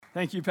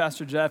Thank you,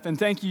 Pastor Jeff, and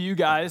thank you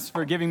guys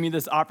for giving me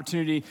this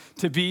opportunity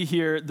to be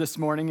here this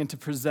morning and to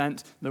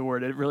present the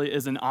word. It really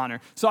is an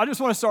honor. So I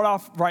just want to start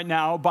off right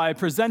now by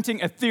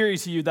presenting a theory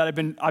to you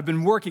that I've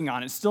been working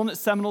on. It's still in its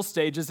seminal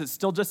stages. It's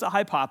still just a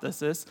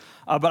hypothesis,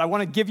 but I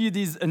want to give you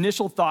these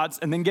initial thoughts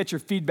and then get your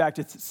feedback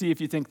to see if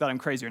you think that I'm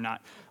crazy or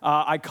not.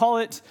 I call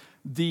it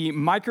the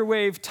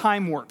microwave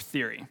time warp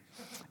theory.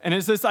 And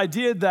it's this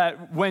idea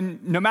that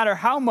no matter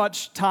how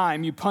much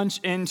time you punch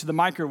into the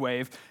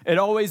microwave, it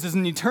always is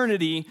an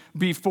eternity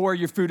before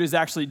your food is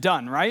actually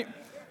done, right?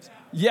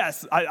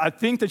 Yes, I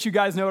think that you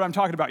guys know what I'm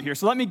talking about here.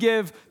 So let me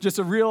give just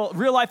a real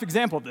life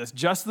example of this.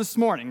 Just this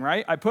morning,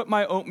 right? I put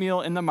my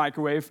oatmeal in the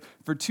microwave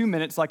for 2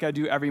 minutes like I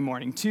do every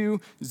morning.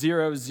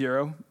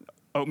 2:00.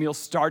 Oatmeal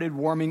started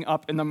warming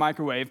up in the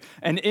microwave.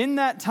 And in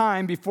that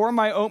time, before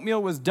my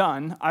oatmeal was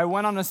done, I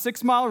went on a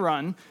 6-mile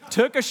run,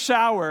 took a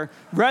shower,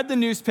 read the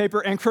newspaper,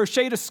 and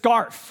crocheted a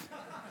scarf.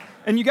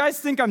 And you guys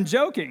think I'm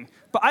joking,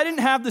 but I didn't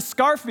have the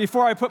scarf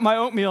before I put my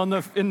oatmeal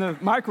in the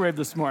microwave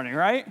this morning,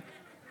 right?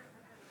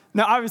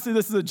 Now, obviously,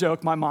 this is a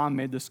joke. My mom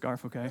made this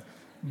scarf, okay?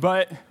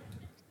 But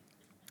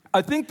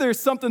I think there's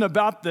something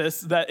about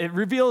this that it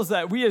reveals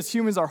that we as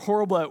humans are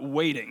horrible at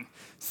waiting.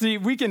 See,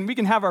 we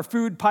can have our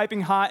food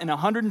piping hot in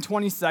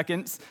 120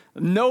 seconds.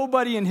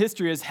 Nobody in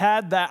history has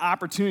had that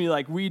opportunity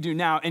like we do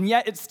now, and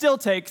yet it still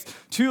takes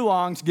too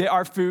long to get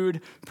our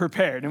food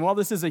prepared. And while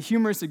this is a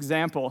humorous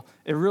example,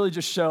 it really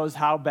just shows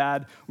how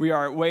bad we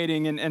are at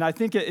waiting, and I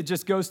think it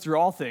just goes through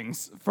all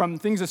things, from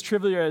things as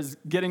trivial as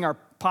getting our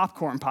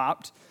popcorn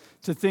popped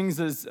to things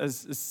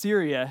as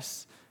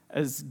serious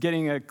as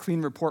getting a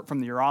clean report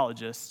from the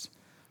urologist.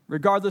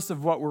 Regardless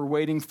of what we're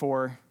waiting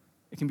for,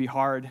 it can be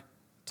hard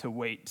to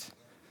wait.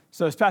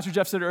 So as Pastor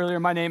Jeff said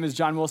earlier, my name is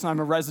John Wilson. I'm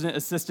a resident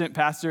assistant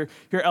pastor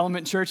here at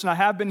Element Church, and I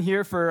have been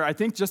here for, I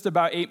think, just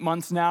about 8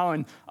 months now,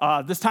 and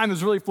this time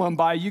has really flown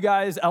by. You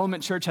guys,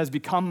 Element Church has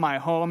become my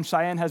home.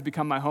 Cheyenne has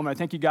become my home, and I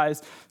thank you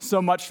guys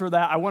so much for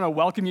that. I want to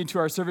welcome you to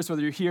our service,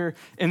 whether you're here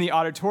in the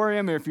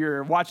auditorium, or if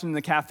you're watching in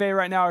the cafe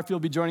right now, or if you'll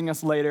be joining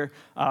us later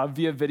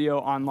via video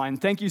online.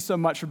 Thank you so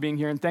much for being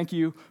here, and thank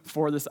you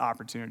for this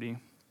opportunity.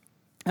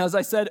 As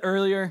I said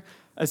earlier,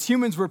 as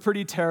humans, we're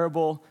pretty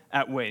terrible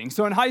at waiting.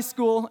 So in high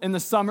school, in the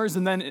summers,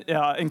 and then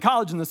in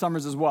college in the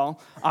summers as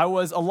well, I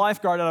was a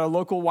lifeguard at our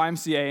local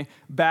YMCA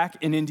back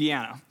in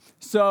Indiana.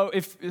 So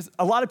if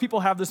a lot of people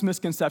have this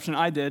misconception,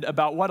 I did,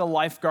 about what a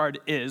lifeguard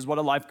is, what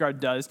a lifeguard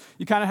does.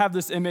 You kind of have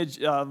this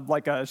image of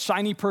like a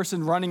shiny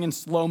person running in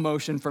slow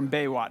motion from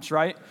Baywatch,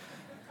 right?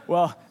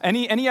 Well,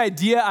 any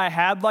idea I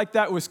had like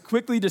that was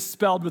quickly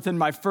dispelled within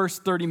my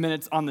first 30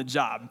 minutes on the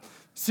job.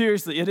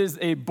 Seriously, it is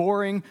a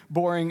boring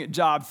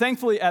job.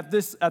 Thankfully, at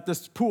this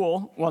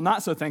pool, well,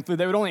 not so thankfully,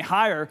 they would only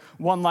hire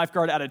one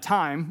lifeguard at a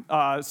time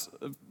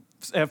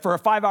for a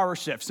 5-hour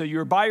shift. So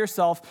you're by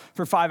yourself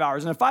for 5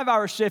 hours. And a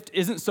 5-hour shift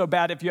isn't so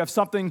bad if you have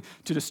something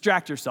to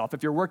distract yourself,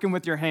 if you're working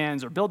with your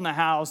hands or building a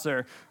house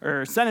or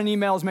sending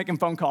emails, making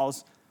phone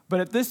calls.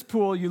 But at this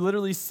pool, you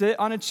literally sit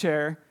on a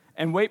chair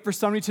and wait for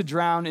somebody to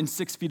drown in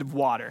 6 feet of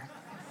water.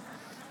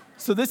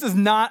 So this is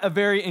not a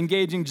very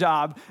engaging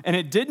job, and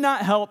it did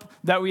not help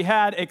that we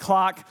had a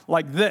clock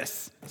like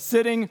this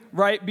sitting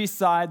right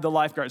beside the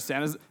lifeguard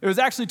stand. It was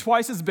actually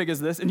twice as big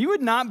as this, and you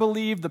would not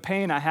believe the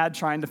pain I had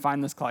trying to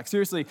find this clock.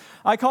 Seriously,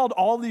 I called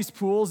all these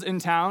pools in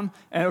town,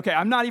 and okay,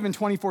 I'm not even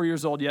 24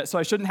 years old yet, so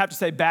I shouldn't have to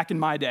say back in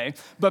my day,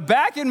 but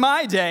back in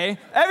my day,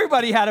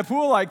 everybody had a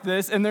pool like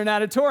this in their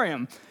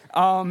natatorium.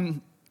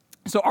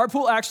 So our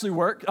pool actually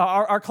worked.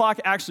 Our clock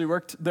actually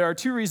worked. There are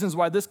 2 reasons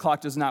why this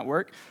clock does not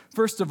work.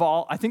 First of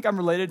all, I think I'm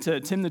related to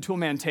Tim the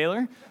Toolman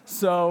Taylor.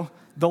 So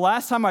the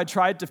last time I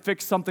tried to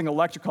fix something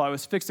electrical, I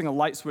was fixing a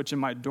light switch in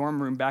my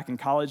dorm room back in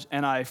college,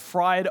 and I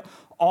fried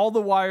all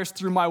the wires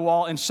through my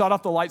wall and shut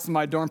off the lights in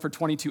my dorm for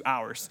 22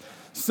 hours.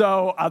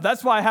 So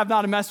that's why I have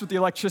not messed with the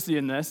electricity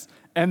in this.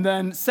 And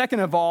then second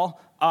of all,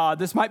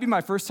 this might be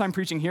my first time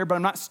preaching here, but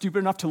I'm not stupid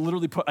enough to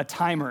literally put a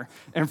timer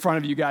in front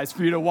of you guys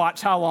for you to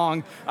watch how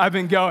long I've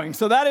been going.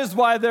 So that is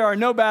why there are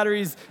no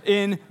batteries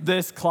in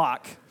this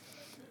clock.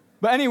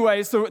 But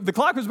anyway, so the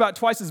clock was about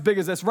twice as big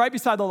as this, right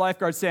beside the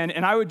lifeguard stand,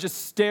 and I would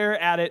just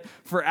stare at it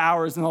for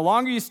hours. And the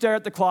longer you stare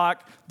at the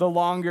clock, the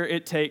longer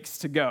it takes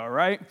to go,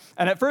 right?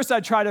 And at first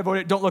I'd try to avoid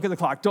it. Don't look at the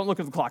clock. Don't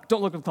look at the clock.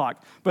 Don't look at the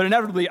clock. But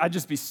inevitably, I'd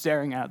just be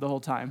staring at it the whole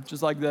time,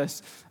 just like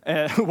this,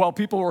 while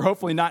people were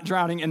hopefully not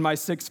drowning in my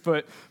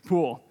 6-foot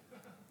pool.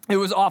 It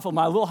was awful.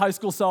 My little high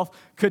school self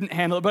couldn't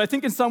handle it. But I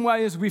think in some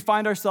ways we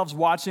find ourselves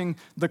watching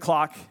the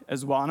clock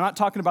as well. I'm not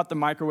talking about the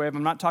microwave.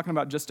 I'm not talking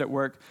about just at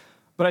work.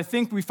 But I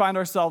think we find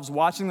ourselves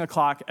watching the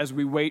clock as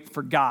we wait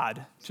for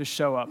God to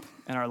show up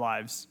in our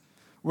lives.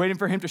 Waiting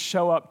for him to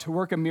show up, to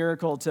work a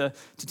miracle, to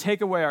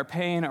take away our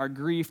pain, our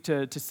grief,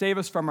 to save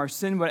us from our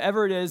sin,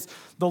 whatever it is.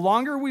 The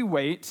longer we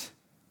wait,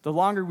 the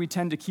longer we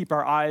tend to keep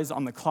our eyes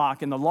on the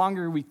clock. And the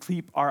longer we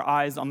keep our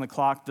eyes on the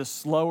clock, the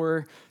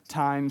slower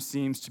time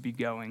seems to be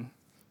going.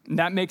 And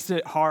that makes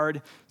it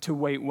hard to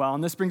wait well.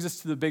 And this brings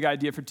us to the big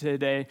idea for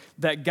today,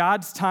 that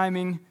God's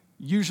timing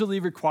usually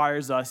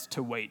requires us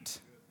to wait.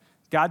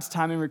 God's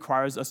timing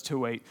requires us to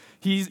wait.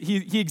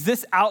 He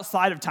exists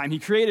outside of time. He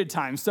created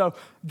time. So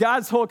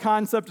God's whole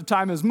concept of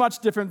time is much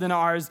different than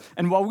ours.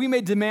 And while we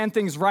may demand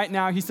things right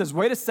now, he says,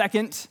 wait a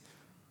second,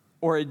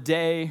 or a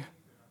day,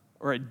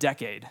 or a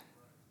decade.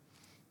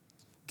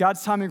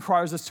 God's timing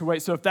requires us to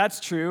wait. So if that's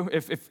true,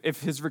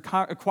 if his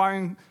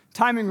requiring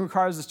timing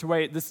requires us to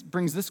wait, this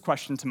brings this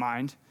question to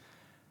mind.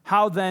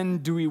 How then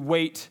do we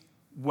wait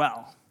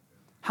well?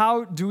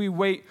 How do we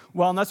wait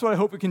well? And that's what I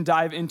hope we can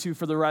dive into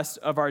for the rest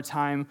of our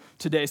time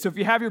today. So if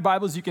you have your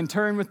Bibles, you can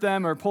turn with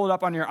them or pull it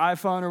up on your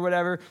iPhone or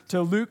whatever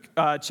to Luke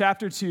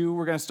chapter 2.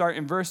 We're going to start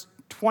in verse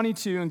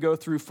 22 and go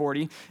through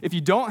 40. If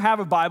you don't have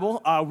a Bible,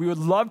 we would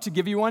love to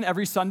give you one.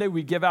 Every Sunday,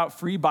 we give out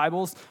free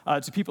Bibles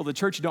to people at the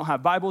church who don't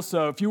have Bibles.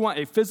 So if you want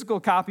a physical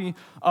copy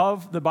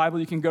of the Bible,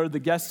 you can go to the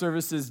guest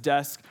services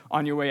desk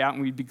on your way out,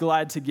 and we'd be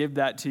glad to give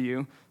that to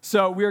you.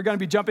 So we are going to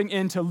be jumping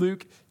into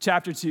Luke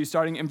chapter 2,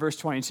 starting in verse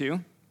 22.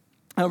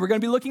 We're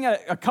going to be looking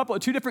at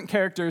two different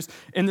characters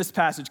in this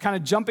passage, kind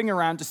of jumping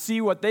around to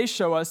see what they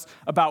show us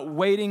about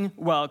waiting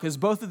well, because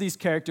both of these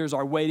characters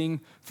are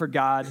waiting for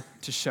God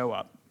to show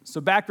up.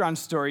 So background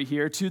story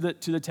here to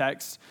the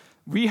text.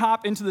 We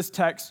hop into this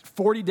text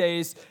 40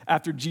 days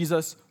after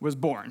Jesus was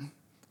born.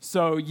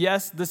 So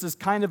yes, this is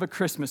kind of a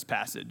Christmas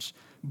passage,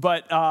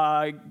 but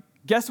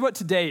guess what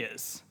today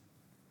is?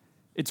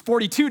 It's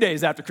 42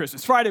 days after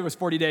Christmas. Friday was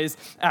 40 days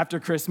after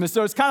Christmas.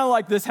 So it's kind of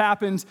like this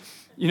happened,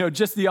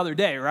 just the other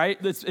day, right?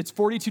 It's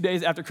 42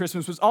 days after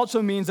Christmas, which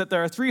also means that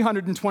there are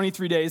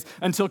 323 days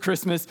until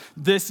Christmas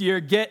this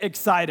year. Get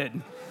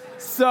excited.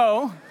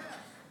 So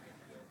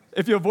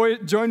if you'll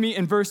join me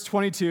in verse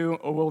 22,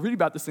 we'll read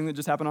about this thing that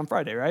just happened on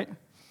Friday, right?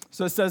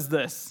 So it says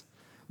this.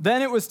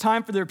 Then it was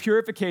time for their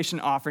purification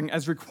offering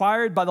as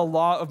required by the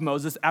law of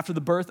Moses after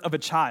the birth of a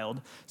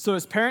child. So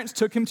his parents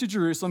took him to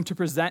Jerusalem to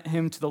present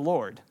him to the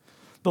Lord.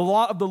 The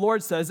law of the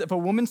Lord says if a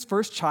woman's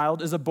first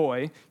child is a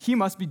boy, he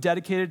must be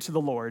dedicated to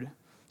the Lord.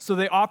 So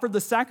they offered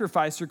the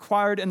sacrifice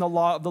required in the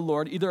law of the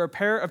Lord, either a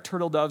pair of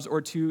turtle doves or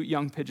 2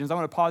 young pigeons. I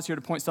want to pause here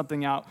to point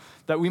something out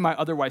that we might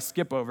otherwise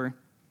skip over.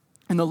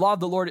 In the law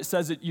of the Lord, it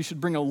says that you should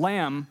bring a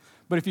lamb,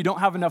 but if you don't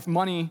have enough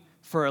money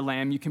for a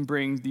lamb, you can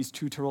bring these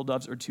 2 turtle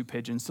doves or 2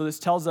 pigeons. So this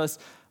tells us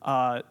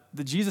that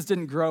Jesus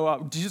grew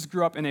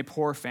up in a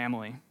poor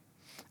family.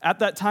 At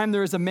that time,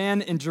 there was a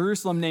man in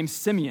Jerusalem named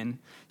Simeon.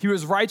 He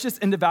was righteous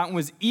and devout and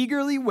was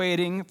eagerly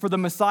waiting for the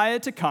Messiah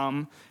to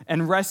come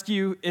and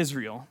rescue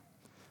Israel.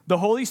 The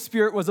Holy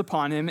Spirit was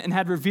upon him and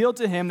had revealed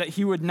to him that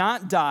he would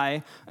not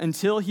die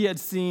until he had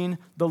seen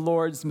the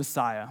Lord's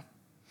Messiah.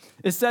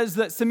 It says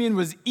that Simeon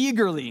was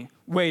eagerly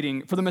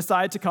waiting for the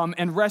Messiah to come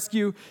and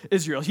rescue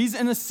Israel. He's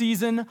in a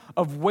season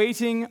of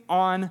waiting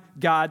on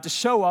God to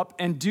show up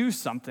and do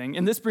something.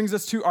 And this brings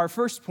us to our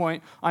first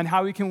point on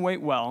how we can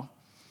wait well,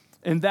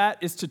 and that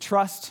is to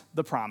trust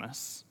the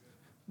promise.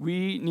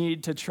 We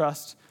need to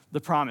trust the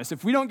promise.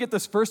 If we don't get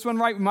this first one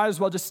right, we might as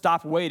well just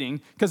stop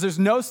waiting, because there's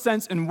no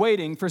sense in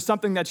waiting for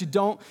something that you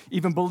don't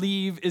even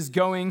believe is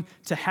going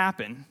to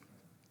happen.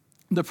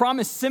 The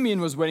promise Simeon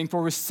was waiting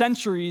for was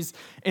centuries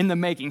in the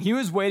making. He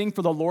was waiting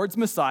for the Lord's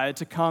Messiah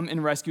to come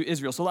and rescue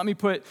Israel. So let me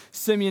put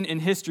Simeon in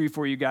history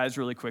for you guys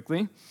really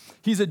quickly.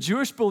 He's a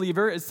Jewish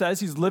believer. It says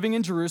he's living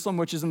in Jerusalem,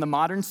 which is in the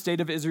modern state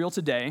of Israel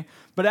today.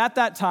 But at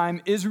that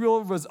time,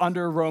 Israel was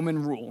under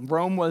Roman rule.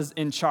 Rome was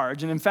in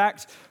charge. And in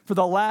fact, for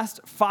the last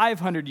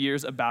 500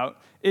 years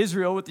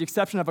Israel, with the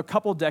exception of a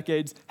couple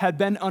decades, had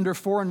been under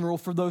foreign rule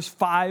for those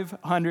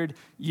 500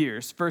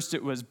 years. First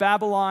it was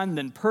Babylon,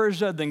 then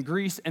Persia, then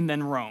Greece, and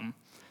then Rome.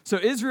 So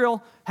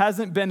Israel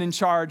hasn't been in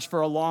charge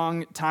for a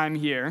long time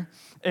here.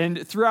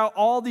 And throughout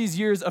all these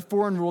years of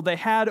foreign rule, they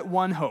had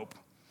one hope,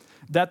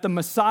 that the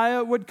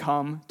Messiah would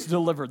come to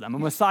deliver them. A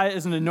Messiah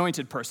is an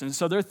anointed person.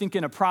 So they're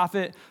thinking a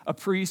prophet, a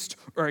priest,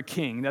 or a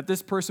king, that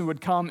this person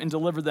would come and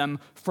deliver them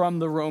from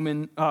their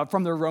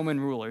Roman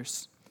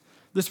rulers.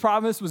 This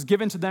promise was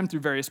given to them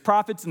through various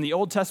prophets in the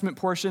Old Testament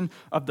portion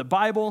of the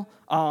Bible.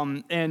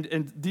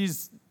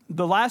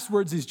 The last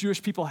words these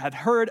Jewish people had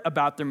heard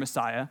about their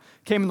Messiah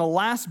came in the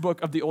last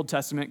book of the Old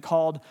Testament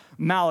called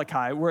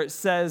Malachi, where it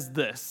says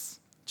this,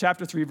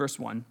 chapter 3, verse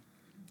 1.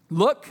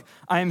 Look,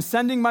 I am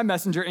sending my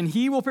messenger, and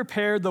he will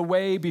prepare the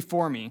way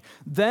before me.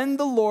 Then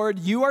the Lord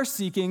you are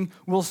seeking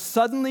will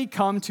suddenly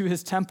come to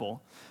his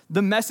temple.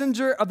 The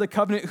messenger of the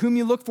covenant whom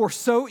you look for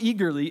so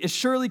eagerly is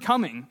surely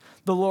coming,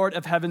 the Lord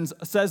of heavens,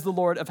 says the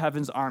Lord of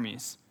heaven's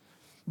armies.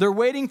 They're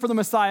waiting for the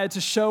Messiah to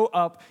show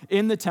up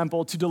in the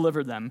temple to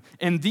deliver them.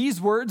 And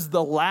these words,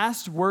 the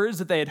last words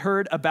that they had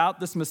heard about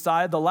this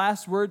Messiah, the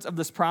last words of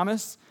this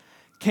promise,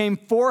 came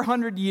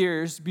 400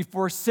 years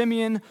before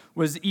Simeon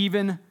was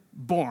even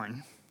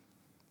born.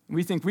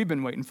 We think we've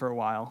been waiting for a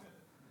while.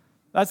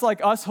 That's like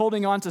us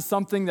holding on to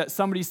something that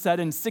somebody said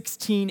in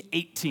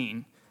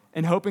 1618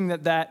 and hoping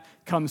that that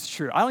comes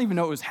true. I don't even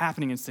know what was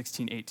happening in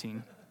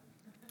 1618.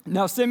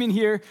 Now, Simeon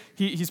here,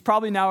 he's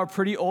probably now a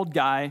pretty old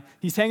guy.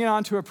 He's hanging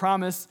on to a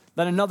promise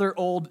that another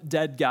old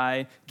dead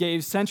guy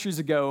gave centuries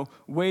ago,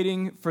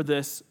 waiting for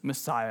this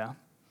Messiah.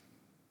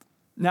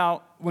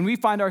 Now, when we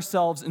find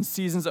ourselves in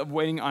seasons of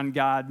waiting on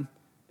God,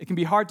 it can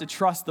be hard to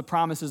trust the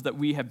promises that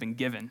we have been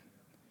given.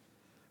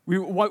 We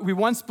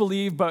once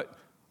believed, but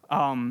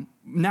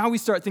now we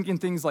start thinking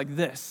things like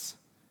this.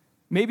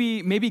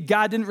 Maybe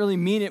God didn't really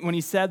mean it when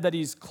he said that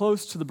he's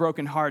close to the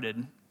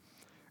brokenhearted.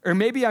 Or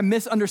maybe I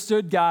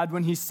misunderstood God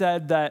when he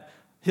said that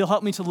he'll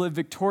help me to live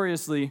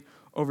victoriously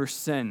over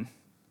sin.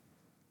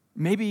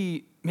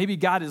 Maybe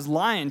God is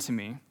lying to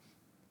me.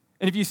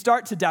 And if you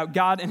start to doubt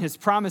God and his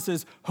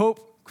promises,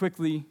 hope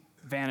quickly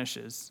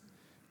vanishes.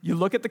 You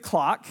look at the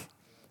clock,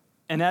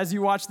 and as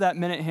you watch that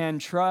minute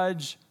hand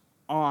trudge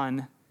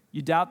on,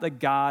 you doubt that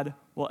God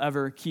will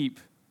ever keep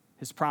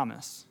his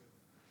promise.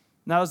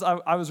 Now, as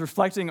I was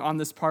reflecting on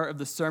this part of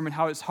the sermon,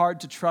 how it's hard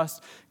to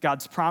trust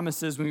God's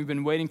promises when we've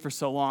been waiting for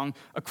so long,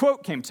 a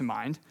quote came to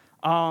mind.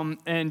 And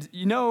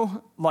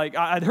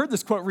I'd heard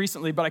this quote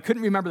recently, but I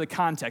couldn't remember the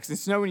context.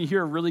 And when you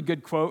hear a really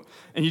good quote,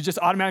 and you just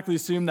automatically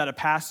assume that a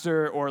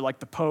pastor or like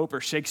the Pope or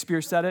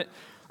Shakespeare said it,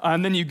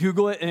 and then you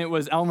Google it, and it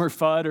was Elmer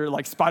Fudd or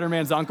like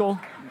Spider-Man's uncle.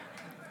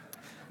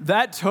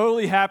 That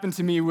totally happened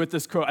to me with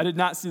this quote. I did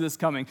not see this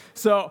coming.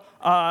 So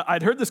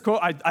I'd heard this quote.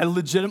 I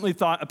legitimately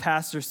thought a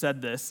pastor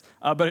said this,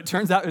 but it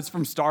turns out it's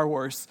from Star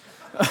Wars.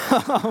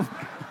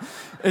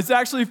 It's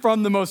actually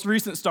from the most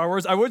recent Star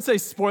Wars. I would say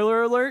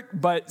spoiler alert,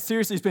 but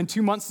seriously, it's been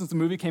 2 months since the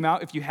movie came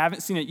out. If you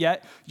haven't seen it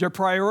yet, your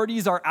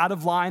priorities are out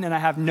of line, and I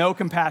have no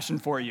compassion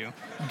for you.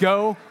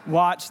 Go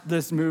watch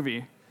this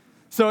movie.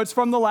 So it's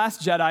from The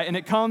Last Jedi, and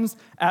it comes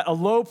at a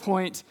low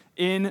point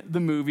in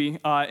the movie.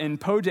 And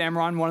Poe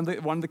Dameron, one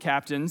of the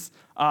captains,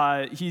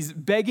 he's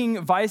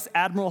begging Vice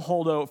Admiral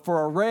Holdo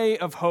for a ray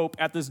of hope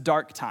at this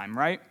dark time,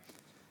 right?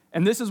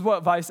 And this is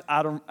what Vice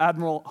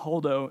Admiral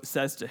Holdo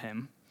says to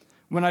him.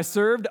 When I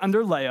served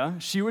under Leia,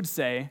 she would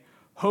say,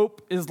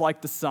 hope is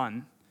like the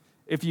sun.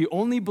 If you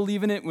only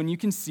believe in it when you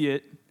can see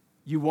it,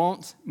 you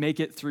won't make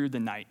it through the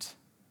night.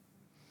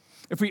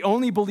 If we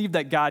only believe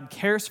that God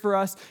cares for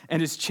us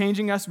and is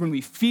changing us when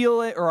we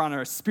feel it or on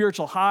a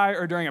spiritual high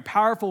or during a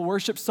powerful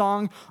worship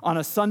song on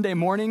a Sunday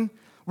morning,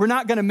 we're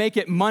not going to make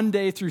it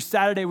Monday through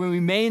Saturday when we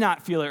may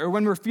not feel it or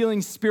when we're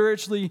feeling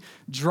spiritually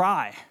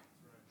dry.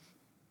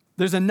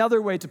 There's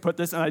another way to put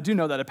this, and I do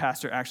know that a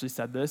pastor actually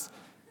said this.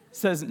 It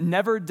says,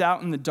 never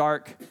doubt in the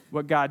dark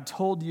what God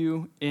told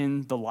you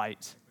in the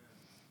light.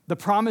 The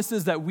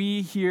promises that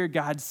we hear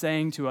God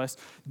saying to us,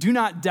 do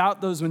not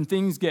doubt those when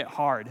things get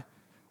hard,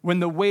 when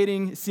the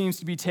waiting seems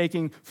to be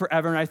taking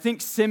forever. And I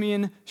think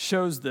Simeon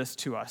shows this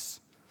to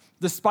us.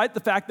 Despite the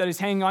fact that he's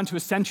hanging on to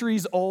a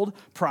centuries-old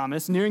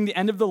promise, nearing the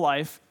end of the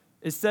life,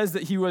 it says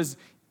that he was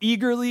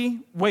eagerly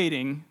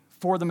waiting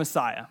for the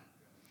Messiah.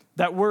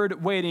 That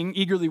word waiting,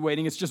 eagerly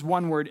waiting, it's just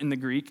one word in the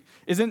Greek,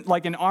 isn't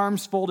like an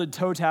arms folded,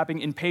 toe tapping,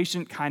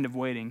 impatient kind of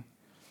waiting.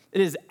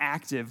 It is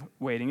active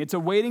waiting. It's a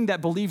waiting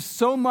that believes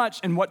so much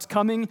in what's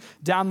coming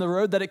down the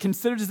road that it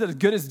considers it as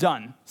good as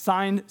done.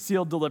 Signed,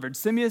 sealed, delivered.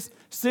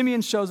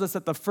 Simeon shows us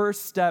that the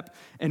first step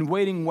in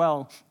waiting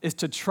well is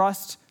to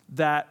trust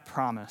that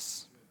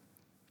promise.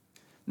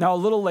 Now, a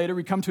little later,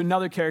 we come to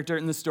another character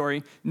in the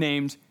story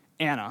named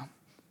Anna.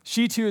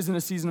 She too is in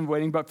a season of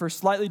waiting, but for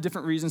slightly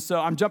different reasons.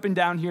 So I'm jumping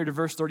down here to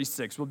verse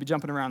 36. We'll be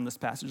jumping around this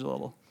passage a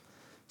little.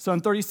 So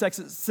in 36,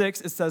 it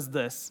says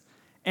this.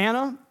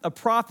 Anna, a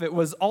prophet,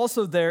 was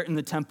also there in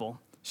the temple.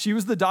 She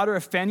was the daughter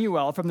of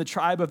Phanuel from the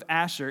tribe of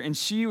Asher, and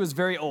she was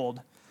very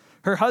old.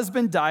 Her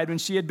husband died when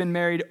she had been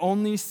married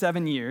only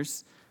 7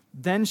 years.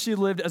 Then she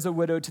lived as a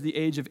widow to the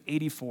age of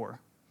 84.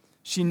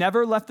 She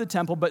never left the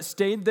temple, but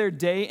stayed there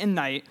day and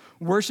night,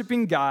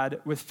 worshiping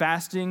God with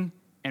fasting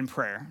and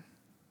prayer.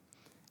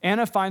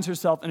 Anna finds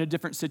herself in a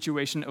different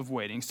situation of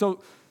waiting.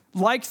 So,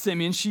 like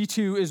Simeon, she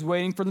too is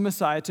waiting for the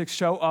Messiah to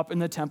show up in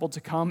the temple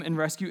to come and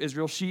rescue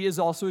Israel. She is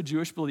also a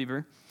Jewish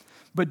believer,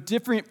 but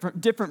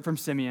different from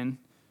Simeon,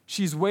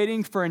 she's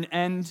waiting for an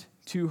end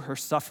to her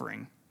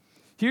suffering.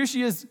 Here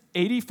she is,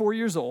 84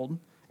 years old,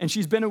 and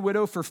she's been a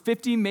widow for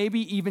 50, maybe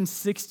even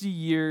 60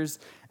 years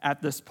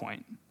at this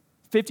point.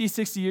 50,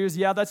 60 years,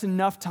 yeah, that's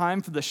enough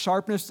time for the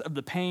sharpness of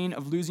the pain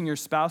of losing your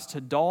spouse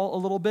to dull a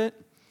little bit,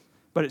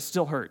 but it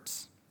still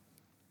hurts.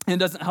 And it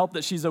doesn't help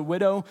that she's a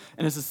widow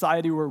in a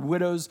society where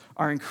widows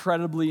are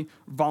incredibly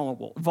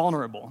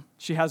vulnerable.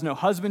 She has no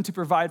husband to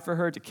provide for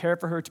her, to care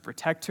for her, to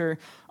protect her.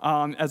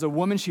 As a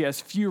woman, she has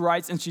few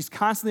rights, and she's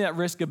constantly at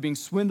risk of being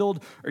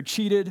swindled or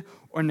cheated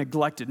or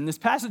neglected. And this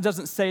passage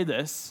doesn't say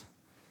this,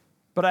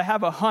 but I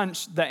have a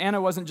hunch that Anna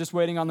wasn't just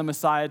waiting on the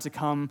Messiah to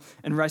come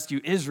and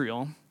rescue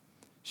Israel.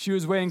 She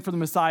was waiting for the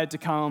Messiah to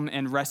come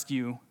and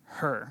rescue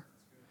her.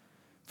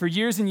 For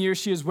years and years,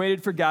 she has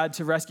waited for God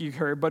to rescue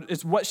her, but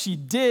it's what she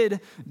did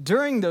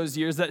during those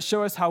years that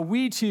show us how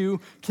we too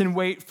can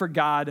wait for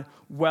God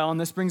well. And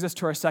this brings us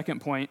to our second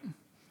point.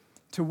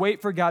 To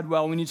wait for God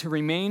well, we need to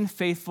remain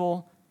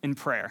faithful in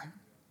prayer.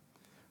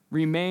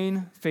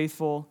 Remain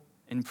faithful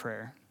in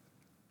prayer.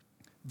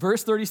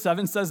 Verse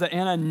 37 says that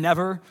Anna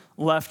never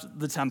left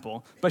the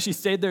temple, but she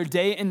stayed there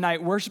day and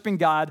night, worshiping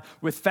God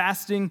with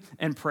fasting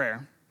and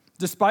prayer.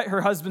 Despite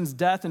her husband's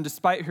death and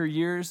despite her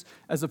years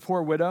as a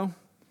poor widow,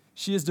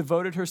 she has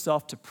devoted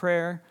herself to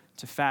prayer,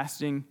 to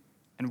fasting,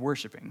 and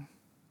worshiping.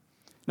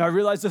 Now, I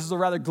realize this is a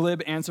rather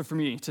glib answer for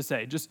me to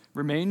say, just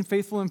remain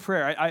faithful in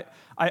prayer.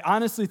 I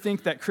honestly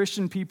think that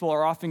Christian people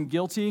are often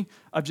guilty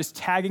of just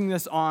tagging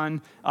this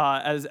on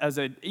as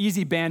an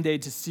easy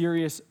Band-Aid to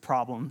serious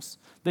problems.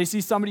 They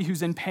see somebody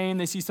who's in pain,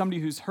 they see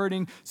somebody who's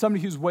hurting,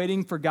 somebody who's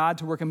waiting for God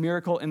to work a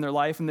miracle in their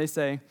life, and they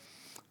say,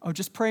 oh,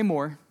 just pray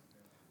more,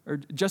 or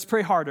just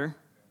pray harder.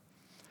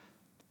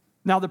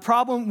 Now, the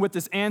problem with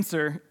this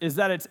answer is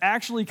that it's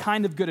actually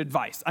kind of good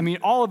advice. I mean,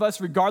 all of us,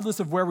 regardless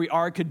of where we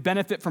are, could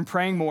benefit from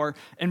praying more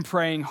and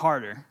praying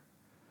harder.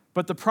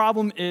 But the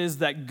problem is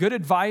that good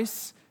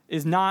advice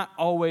is not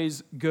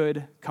always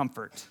good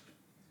comfort.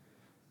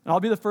 And I'll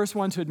be the first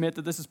one to admit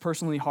that this is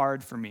personally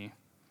hard for me.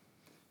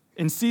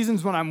 In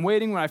seasons when I'm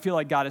waiting, when I feel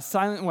like God is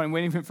silent, when I'm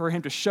waiting for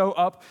him to show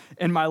up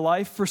in my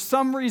life, for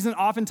some reason,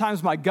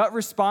 oftentimes my gut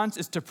response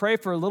is to pray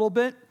for a little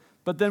bit,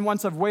 but then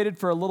once I've waited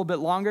for a little bit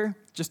longer,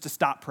 just to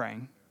stop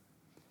praying.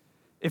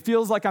 It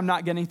feels like I'm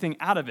not getting anything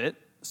out of it,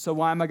 so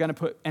why am I going to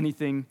put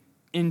anything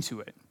into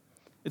it?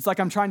 It's like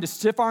I'm trying to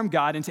stiff-arm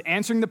God into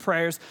answering the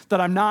prayers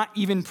that I'm not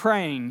even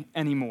praying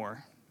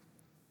anymore.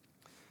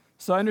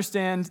 So I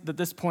understand that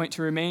this point,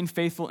 to remain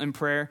faithful in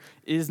prayer,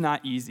 is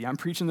not easy. I'm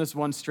preaching this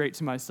one straight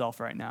to myself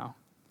right now.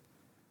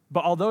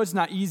 But although it's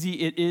not easy,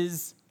 it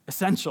is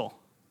essential.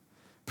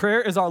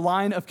 Prayer is our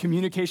line of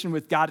communication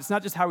with God. It's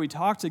not just how we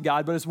talk to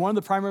God, but it's one of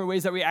the primary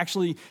ways that we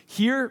actually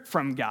hear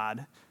from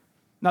God.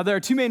 Now, there are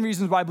two main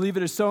reasons why I believe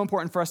it is so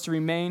important for us to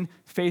remain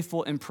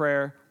faithful in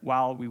prayer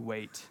while we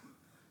wait.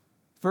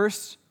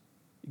 First,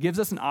 it gives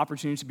us an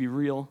opportunity to be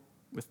real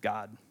with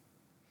God.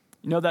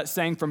 You know that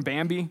saying from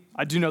Bambi?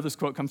 I do know this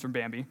quote comes from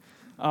Bambi.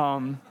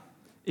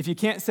 If you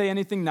can't say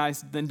anything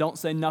nice, then don't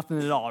say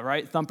nothing at all,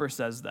 right? Thumper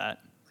says that.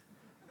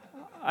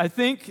 I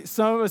think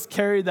some of us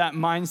carry that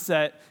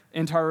mindset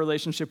into our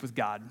relationship with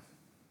God.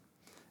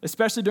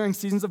 Especially during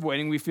seasons of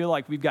waiting, we feel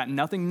like we've got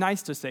nothing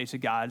nice to say to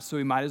God, so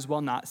we might as well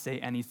not say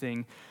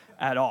anything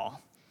at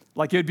all.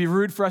 Like it would be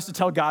rude for us to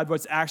tell God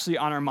what's actually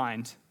on our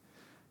mind.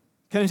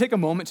 Can I take a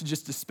moment to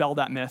just dispel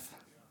that myth?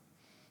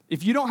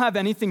 If you don't have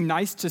anything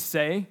nice to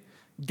say,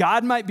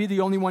 God might be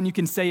the only one you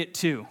can say it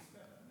to.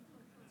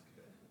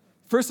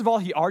 First of all,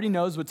 he already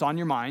knows what's on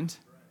your mind.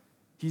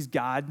 He's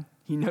God.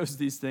 He knows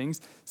these things.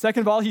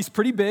 Second of all, he's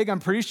pretty big. I'm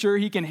pretty sure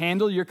he can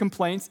handle your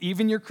complaints,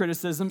 even your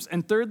criticisms.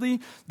 And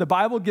thirdly, the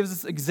Bible gives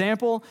us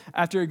example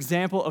after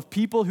example of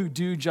people who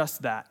do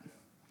just that.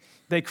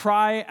 They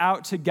cry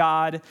out to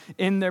God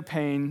in their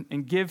pain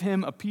and give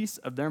him a piece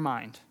of their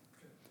mind.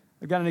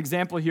 I've got an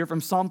example here from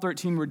Psalm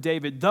 13 where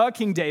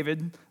King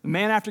David, the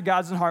man after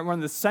God's own heart, one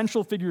of the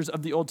central figures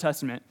of the Old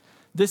Testament,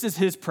 this is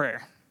his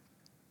prayer.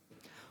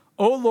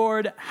 "O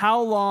Lord,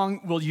 how long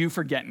will you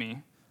forget me?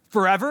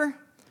 Forever?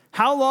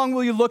 How long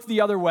will you look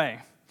the other way?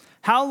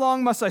 How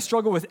long must I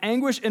struggle with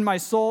anguish in my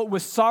soul,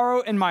 with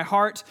sorrow in my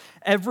heart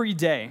every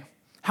day?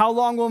 How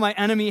long will my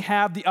enemy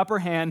have the upper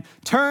hand?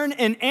 Turn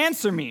and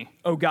answer me,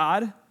 O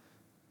God.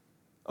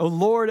 O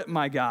Lord,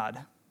 my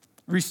God,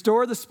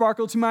 restore the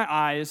sparkle to my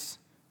eyes,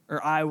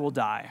 or I will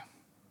die."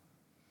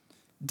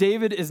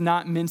 David is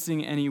not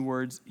mincing any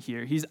words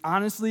here. He's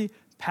honestly,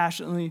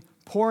 passionately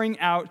pouring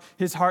out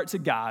his heart to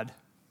God.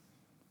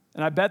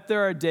 And I bet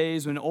there are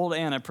days when old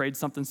Anna prayed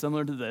something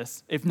similar to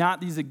this, if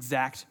not these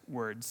exact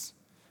words.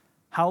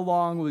 How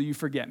long will you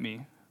forget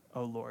me,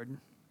 O Lord?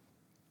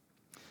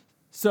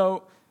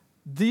 So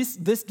this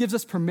gives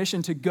us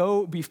permission to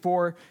go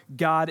before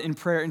God in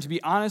prayer and to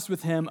be honest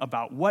with him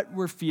about what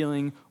we're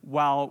feeling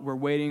while we're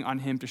waiting on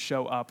him to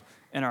show up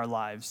in our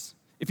lives.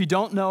 If you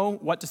don't know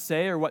what to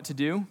say or what to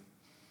do,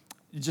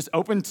 you just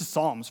open to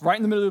Psalms, right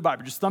in the middle of the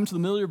Bible. Just thumb to the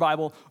middle of your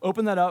Bible,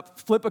 open that up,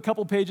 flip a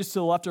couple pages to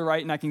the left or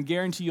right, and I can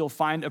guarantee you'll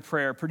find a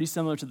prayer pretty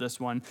similar to this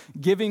one,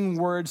 giving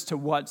words to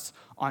what's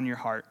on your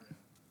heart.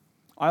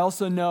 I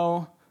also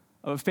know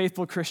of a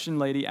faithful Christian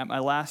lady at my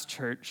last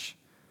church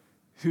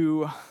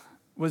who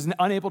was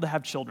unable to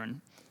have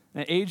children.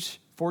 And at age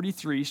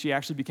 43, she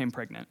actually became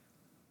pregnant.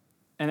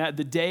 And at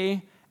the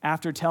day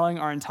after telling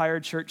our entire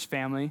church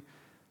family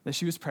that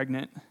she was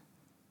pregnant,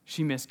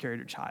 she miscarried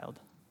her child.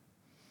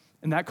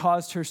 And that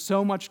caused her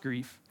so much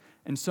grief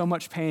and so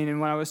much pain. And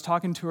when I was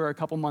talking to her a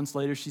couple months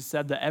later, she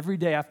said that every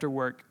day after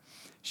work,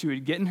 she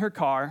would get in her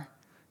car,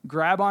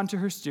 grab onto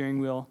her steering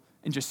wheel,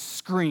 and just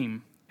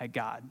scream at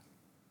God.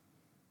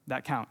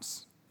 That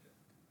counts.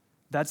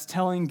 That's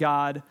telling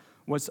God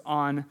what's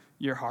on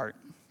your heart.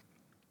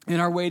 In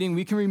our waiting,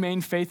 we can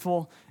remain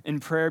faithful in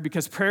prayer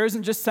because prayer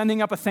isn't just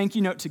sending up a thank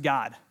you note to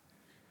God.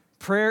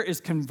 Prayer is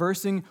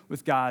conversing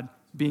with God,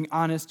 being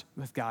honest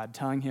with God,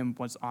 telling him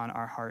what's on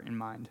our heart and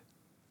mind.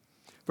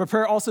 But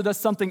prayer also does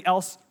something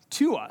else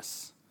to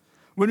us.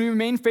 When we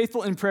remain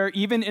faithful in prayer,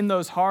 even in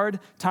those hard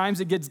times,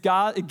 it gives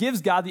God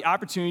the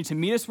opportunity to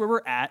meet us where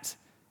we're at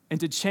and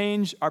to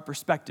change our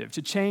perspective,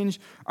 to change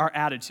our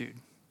attitude.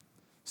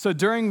 So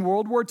during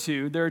World War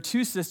II, there are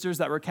two sisters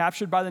that were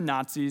captured by the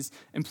Nazis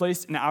and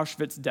placed in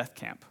Auschwitz death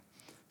camp.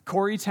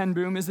 Corrie ten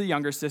Boom is the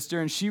younger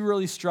sister, and she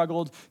really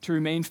struggled to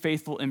remain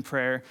faithful in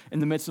prayer in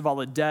the midst of all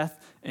the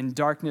death and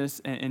darkness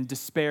and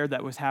despair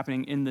that was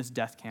happening in this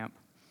death camp.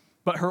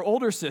 But her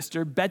older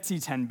sister, Betsy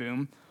ten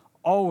Boom,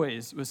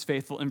 always was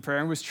faithful in prayer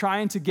and was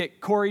trying to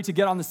get Corey to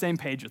get on the same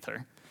page with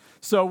her.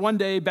 So one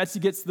day, Betsy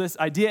gets this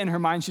idea in her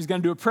mind. She's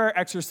going to do a prayer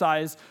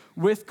exercise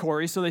with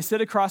Corey. So they sit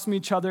across from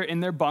each other in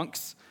their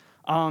bunks,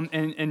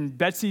 and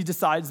Betsy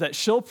decides that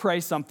she'll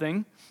pray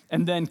something,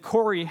 and then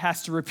Corey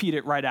has to repeat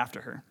it right after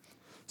her.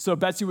 So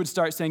Betsy would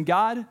start saying,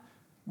 God,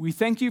 we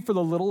thank you for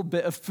the little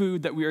bit of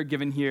food that we are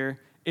given here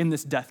in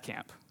this death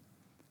camp.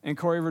 And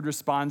Corey would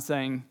respond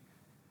saying,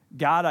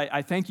 God,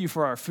 I thank you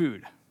for our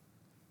food.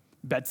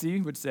 Betsy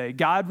would say,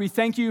 God, we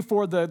thank you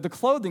for the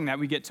clothing that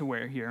we get to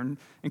wear here.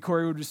 And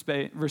Corey would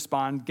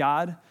respond,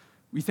 God,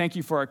 we thank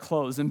you for our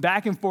clothes. And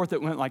back and forth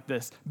it went like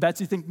this.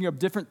 Betsy thinking of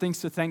different things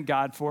to thank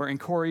God for, and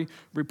Corey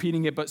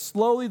repeating it. But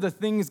slowly the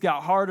things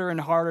got harder and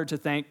harder to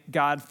thank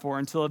God for,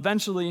 until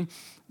eventually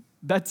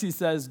Betsy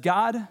says,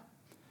 God,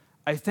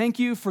 I thank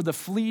you for the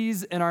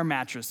fleas in our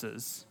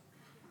mattresses.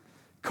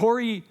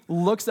 Corey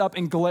looks up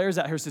and glares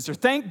at her sister.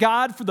 Thank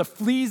God for the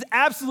fleas?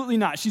 Absolutely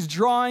not. She's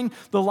drawing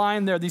the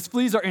line there. These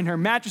fleas are in her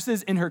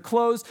mattresses, in her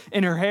clothes,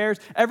 in her hairs,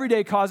 every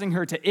day causing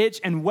her to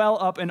itch and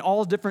well up in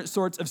all different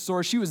sorts of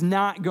sores. She was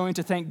not going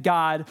to thank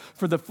God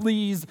for the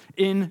fleas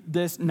in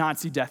this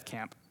Nazi death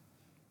camp.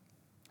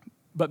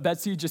 But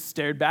Betsy just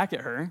stared back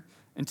at her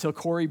until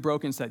Corey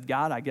broke and said,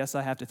 God, I guess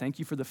I have to thank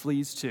you for the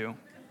fleas too.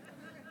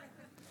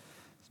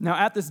 Now,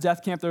 at this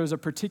death camp, there was a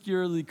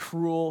particularly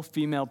cruel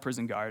female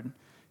prison guard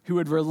who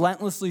would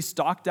relentlessly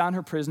stalk down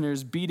her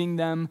prisoners, beating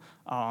them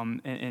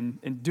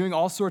and doing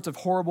all sorts of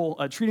horrible,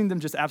 treating them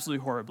just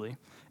absolutely horribly.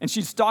 And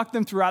she'd stalk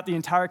them throughout the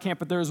entire camp,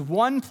 but there was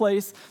one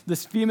place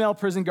this female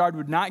prison guard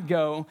would not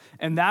go,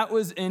 and that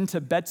was into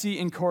Betsy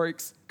and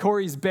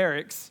Corey's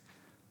barracks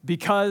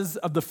because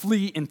of the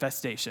flea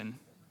infestation.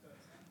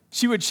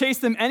 She would chase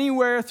them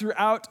anywhere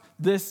throughout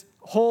this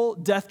whole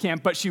death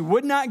camp, but she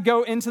would not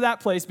go into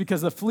that place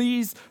because the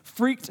fleas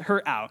freaked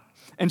her out.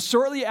 And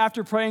shortly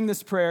after praying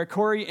this prayer,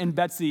 Corey and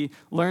Betsy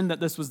learned that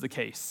this was the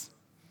case.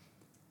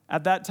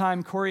 At that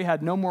time, Corey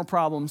had no more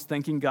problems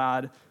thanking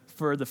God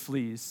for the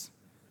fleas.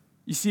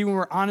 You see, when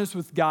we're honest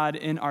with God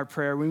in our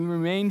prayer, when we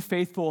remain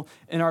faithful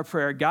in our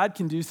prayer, God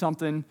can do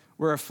something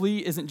where a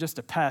flea isn't just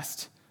a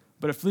pest,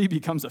 but a flea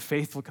becomes a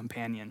faithful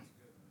companion.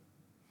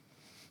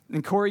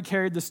 And Corey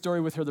carried this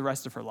story with her the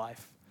rest of her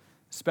life,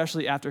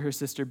 especially after her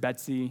sister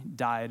Betsy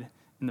died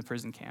in the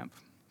prison camp.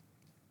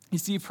 You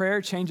see,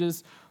 prayer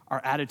changes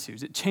our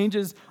attitudes. It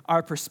changes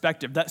our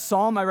perspective. That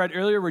psalm I read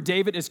earlier where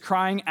David is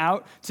crying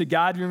out to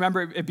God, you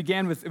remember it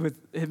began with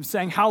him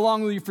saying, how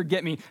long will you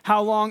forget me?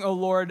 How long, O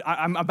Lord?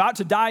 I'm about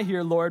to die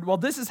here, Lord. Well,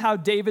 this is how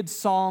David's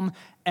psalm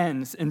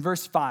ends in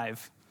verse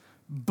 5.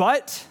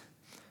 But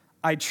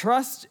I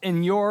trust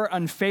in your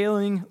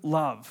unfailing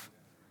love.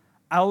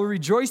 I will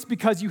rejoice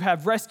because you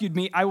have rescued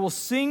me. I will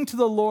sing to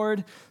the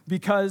Lord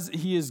because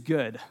he is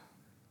good.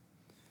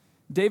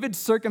 David's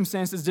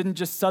circumstances didn't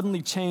just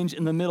suddenly change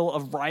in the middle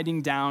of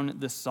writing down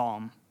this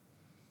psalm,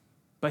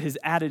 but his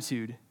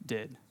attitude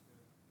did.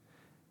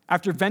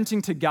 After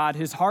venting to God,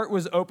 his heart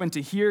was open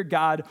to hear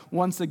God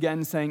once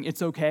again saying,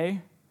 it's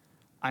okay,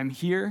 I'm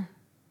here,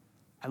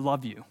 I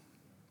love you.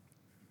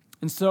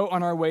 And so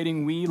on our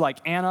waiting, we, like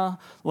Anna,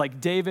 like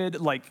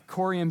David, like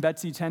Corey and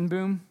Betsy ten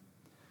Boom,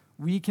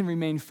 we can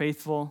remain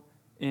faithful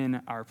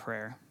in our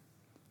prayer.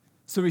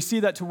 So we see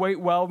that to wait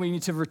well, we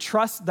need to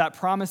trust that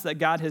promise that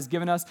God has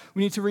given us.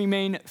 We need to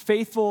remain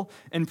faithful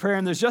in prayer.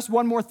 And there's just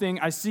one more thing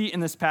I see in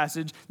this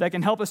passage that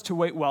can help us to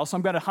wait well. So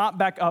I'm going to hop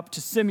back up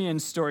to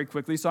Simeon's story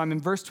quickly. So I'm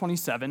in verse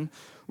 27,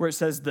 where it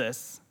says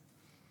this.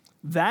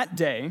 That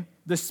day,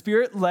 the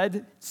Spirit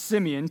led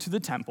Simeon to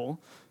the temple.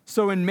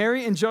 So when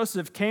Mary and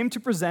Joseph came to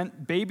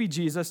present baby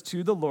Jesus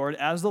to the Lord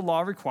as the law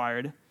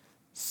required,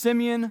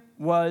 Simeon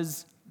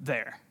was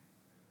there.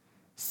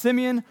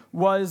 Simeon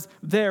was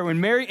there. When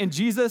Mary and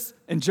Jesus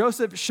and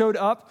Joseph showed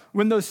up,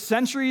 when those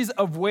centuries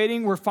of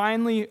waiting were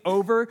finally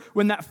over,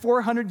 when that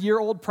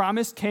 400-year-old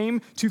promise came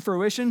to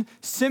fruition,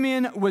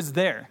 Simeon was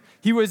there.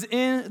 He was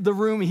in the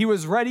room. He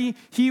was ready.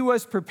 He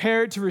was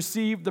prepared to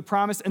receive the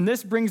promise. And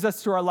this brings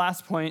us to our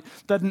last point,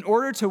 that in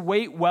order to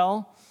wait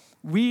well,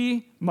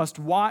 we must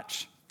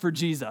watch for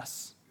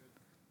Jesus.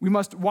 We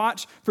must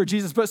watch for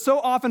Jesus. But so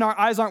often our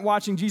eyes aren't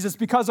watching Jesus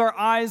because our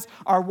eyes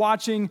are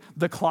watching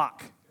the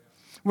clock.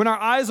 When our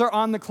eyes are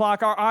on the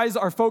clock, our eyes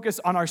are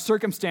focused on our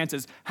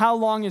circumstances, how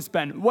long it's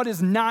been, what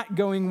is not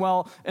going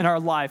well in our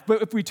life.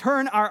 But if we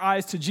turn our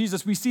eyes to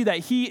Jesus, we see that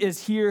he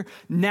is here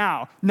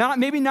now.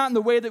 Maybe not in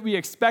the way that we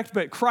expect,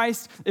 but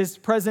Christ is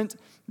present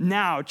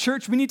now.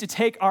 Church, we need to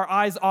take our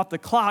eyes off the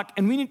clock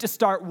and we need to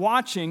start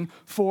watching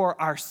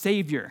for our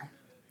Savior.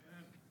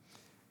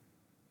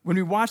 When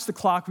we watch the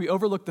clock, we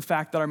overlook the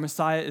fact that our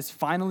Messiah is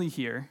finally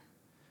here.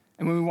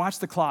 And when we watch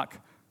the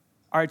clock,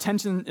 our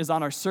attention is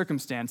on our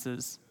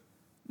circumstances,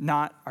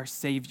 not our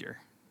Savior.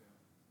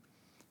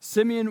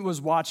 Simeon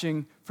was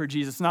watching for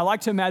Jesus. And I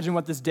like to imagine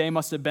what this day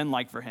must have been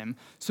like for him.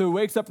 So he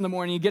wakes up in the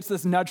morning, he gets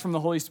this nudge from the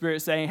Holy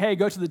Spirit saying, hey,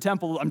 go to the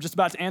temple. I'm just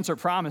about to answer a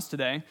promise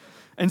today.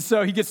 And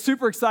so he gets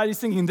super excited. He's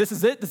thinking, this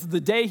is it. This is the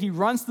day. He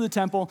runs to the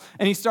temple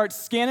and he starts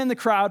scanning the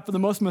crowd for the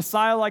most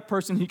Messiah-like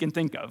person he can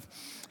think of.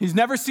 He's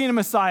never seen a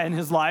Messiah in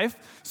his life,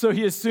 so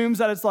he assumes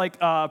that it's like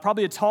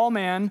probably a tall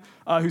man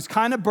who's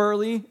kind of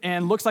burly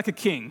and looks like a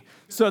king.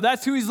 So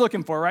that's who he's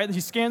looking for, right?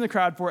 He's scanning the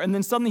crowd for it, and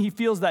then suddenly he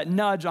feels that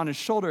nudge on his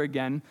shoulder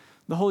again,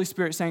 the Holy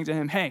Spirit saying to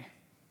him, hey,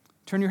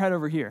 turn your head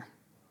over here.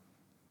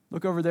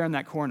 Look over there in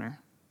that corner.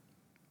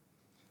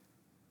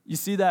 You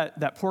see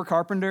that poor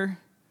carpenter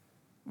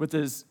with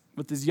his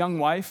young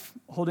wife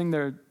holding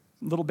their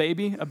little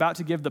baby about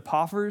to give the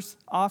Pauper's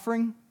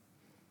offering?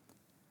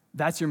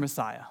 That's your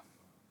Messiah.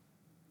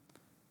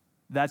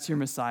 That's your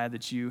Messiah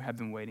that you have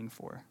been waiting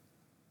for.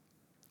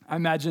 I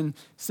imagine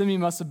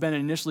Simeon must have been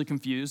initially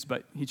confused,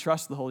 but he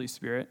trusts the Holy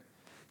Spirit.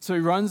 So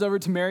he runs over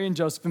to Mary and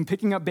Joseph, and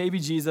picking up baby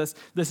Jesus,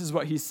 this is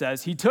what he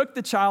says. He took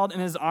the child in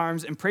his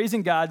arms and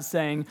praising God,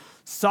 saying,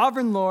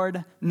 Sovereign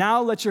Lord,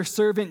 now let your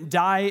servant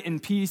die in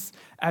peace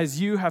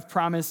as you have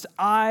promised.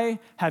 I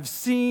have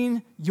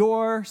seen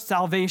your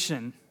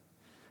salvation,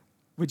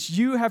 which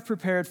you have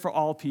prepared for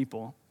all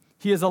people.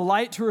 He is a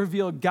light to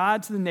reveal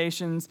God to the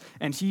nations,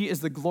 and he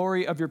is the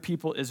glory of your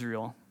people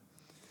Israel.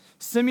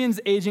 Simeon's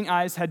aging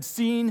eyes had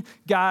seen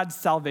God's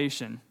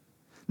salvation.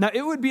 Now,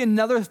 it would be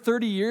another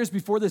 30 years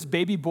before this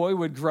baby boy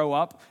would grow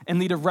up and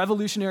lead a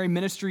revolutionary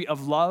ministry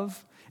of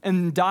love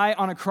and die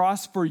on a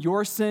cross for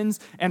your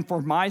sins and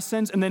for my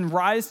sins, and then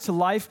rise to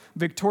life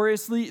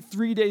victoriously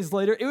 3 days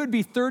later. It would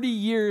be 30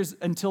 years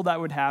until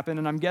that would happen,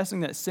 and I'm guessing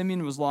that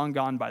Simeon was long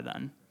gone by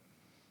then.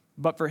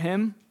 But for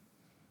him,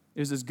 it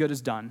was as good as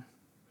done.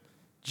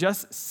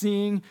 Just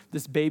seeing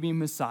this baby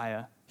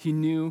Messiah, he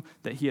knew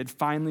that he had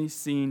finally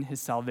seen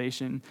his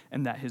salvation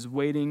and that his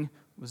waiting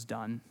was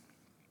done.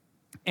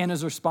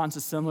 Anna's response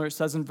is similar. It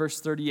says in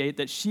verse 38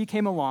 that she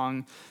came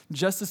along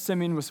just as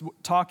Simeon was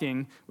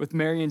talking with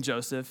Mary and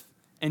Joseph,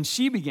 and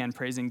she began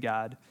praising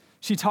God.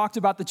 She talked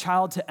about the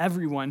child to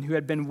everyone who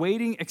had been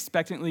waiting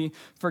expectantly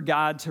for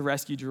God to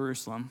rescue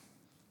Jerusalem.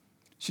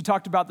 She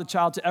talked about the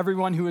child to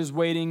everyone who is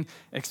waiting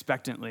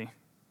expectantly.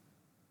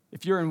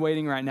 If you're in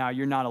waiting right now,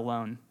 you're not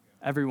alone.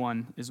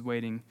 Everyone is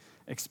waiting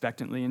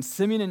expectantly. And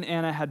Simeon and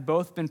Anna had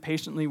both been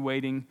patiently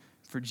waiting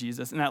for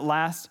Jesus, and at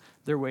last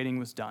their waiting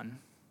was done.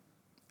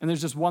 And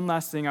there's just one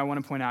last thing I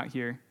want to point out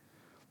here.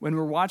 When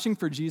we're watching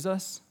for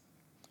Jesus,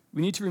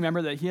 we need to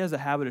remember that he has a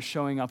habit of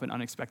showing up in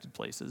unexpected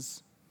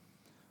places.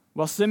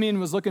 While Simeon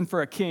was looking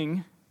for a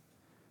king,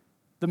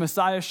 the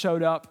Messiah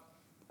showed up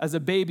as a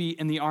baby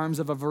in the arms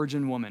of a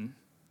virgin woman.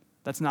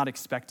 That's not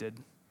expected.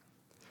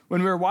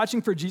 When we were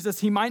watching for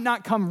Jesus, he might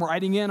not come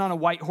riding in on a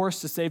white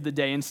horse to save the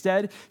day.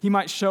 Instead, he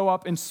might show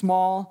up in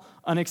small,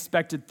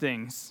 unexpected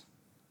things.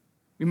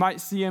 We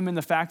might see him in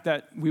the fact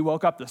that we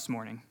woke up this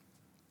morning,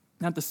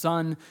 that the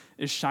sun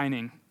is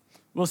shining.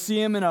 We'll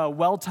see him in a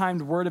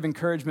well-timed word of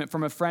encouragement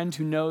from a friend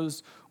who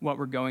knows what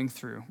we're going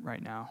through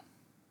right now.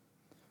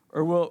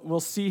 Or we'll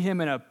see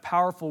him in a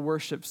powerful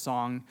worship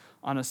song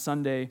on a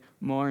Sunday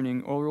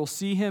morning. Or we'll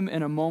see him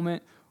in a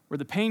moment where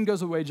the pain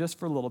goes away just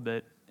for a little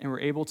bit and we're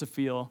able to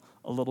feel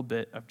a little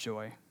bit of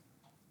joy.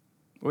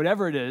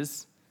 Whatever it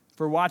is, if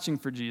we're watching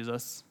for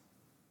Jesus,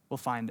 we'll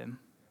find him.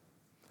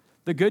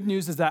 The good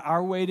news is that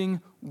our waiting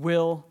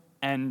will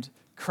end.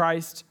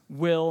 Christ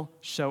will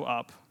show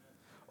up.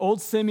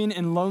 Old Simeon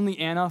and lonely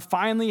Anna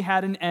finally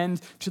had an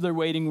end to their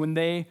waiting when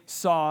they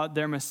saw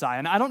their Messiah.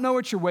 And I don't know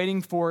what you're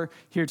waiting for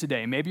here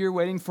today. Maybe you're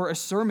waiting for a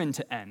sermon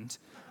to end.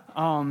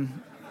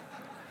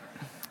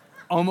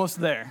 Almost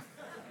there.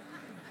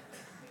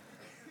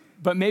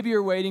 But maybe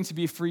you're waiting to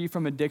be free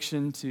from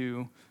addiction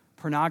to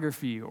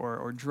pornography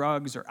or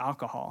drugs or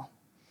alcohol.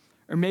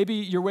 Or maybe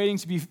you're waiting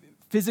to be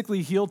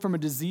physically healed from a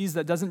disease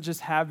that doesn't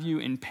just have you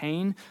in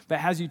pain, but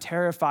has you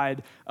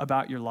terrified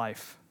about your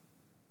life.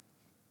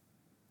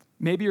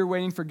 Maybe you're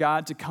waiting for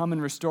God to come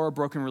and restore a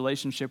broken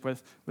relationship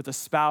with a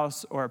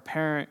spouse or a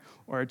parent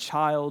or a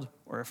child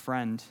or a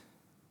friend.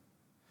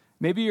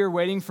 Maybe you're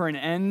waiting for an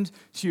end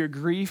to your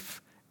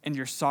grief and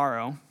your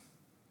sorrow.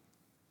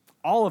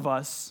 All of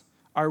us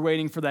are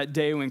waiting for that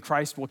day when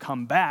Christ will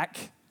come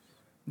back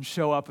and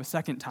show up a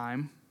second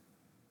time.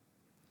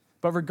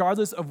 But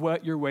regardless of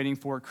what you're waiting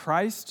for,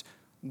 Christ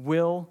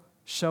will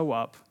show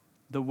up.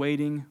 The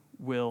waiting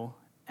will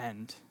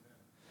end.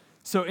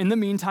 So in the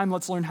meantime,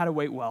 let's learn how to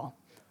wait well.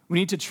 We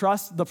need to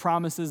trust the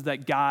promises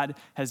that God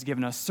has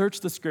given us. Search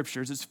the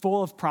scriptures. It's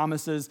full of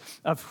promises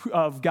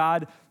of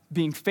God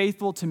being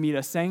faithful to meet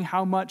us, saying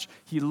how much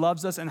he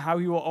loves us and how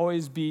he will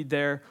always be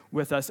there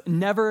with us.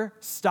 Never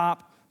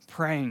stop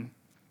praying.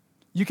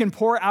 You can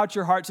pour out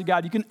your heart to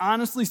God. You can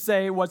honestly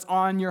say what's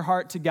on your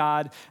heart to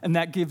God, and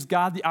that gives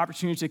God the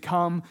opportunity to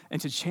come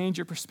and to change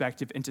your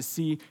perspective and to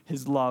see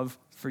his love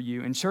for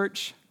you. In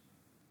church,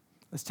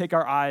 let's take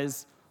our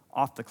eyes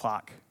off the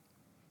clock,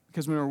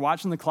 because when we're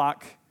watching the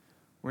clock,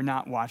 we're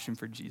not watching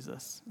for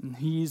Jesus, and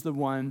he's the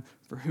one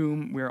for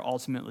whom we're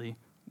ultimately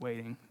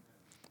waiting.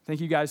 Thank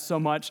you guys so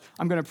much.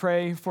 I'm going to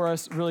pray for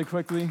us really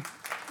quickly.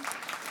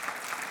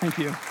 Thank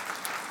you.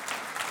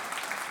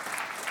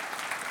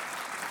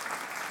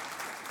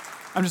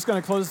 I'm just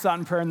going to close this out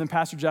in prayer, and then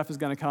Pastor Jeff is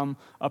going to come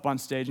up on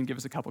stage and give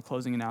us a couple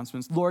closing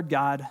announcements. Lord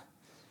God,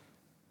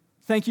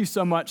 thank you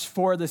so much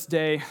for this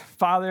day.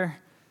 Father,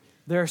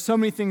 there are so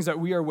many things that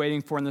we are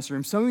waiting for in this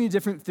room, so many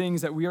different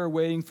things that we are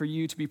waiting for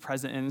you to be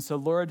present in. And so,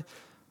 Lord,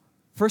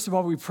 first of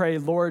all, we pray,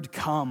 Lord,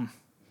 come.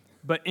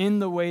 But in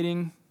the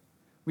waiting,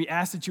 we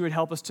ask that you would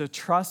help us to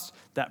trust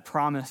that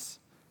promise,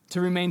 to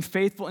remain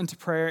faithful into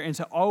prayer, and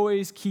to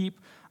always keep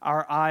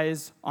our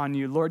eyes on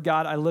you. Lord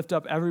God, I lift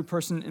up every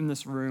person in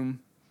this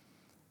room.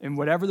 And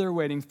whatever they're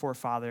waiting for,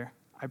 Father,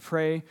 I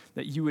pray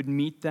that you would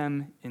meet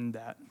them in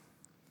that.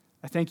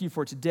 I thank you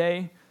for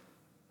today.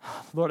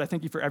 Lord, I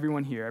thank you for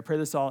everyone here. I pray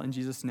this all in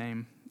Jesus'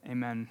 name.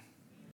 Amen.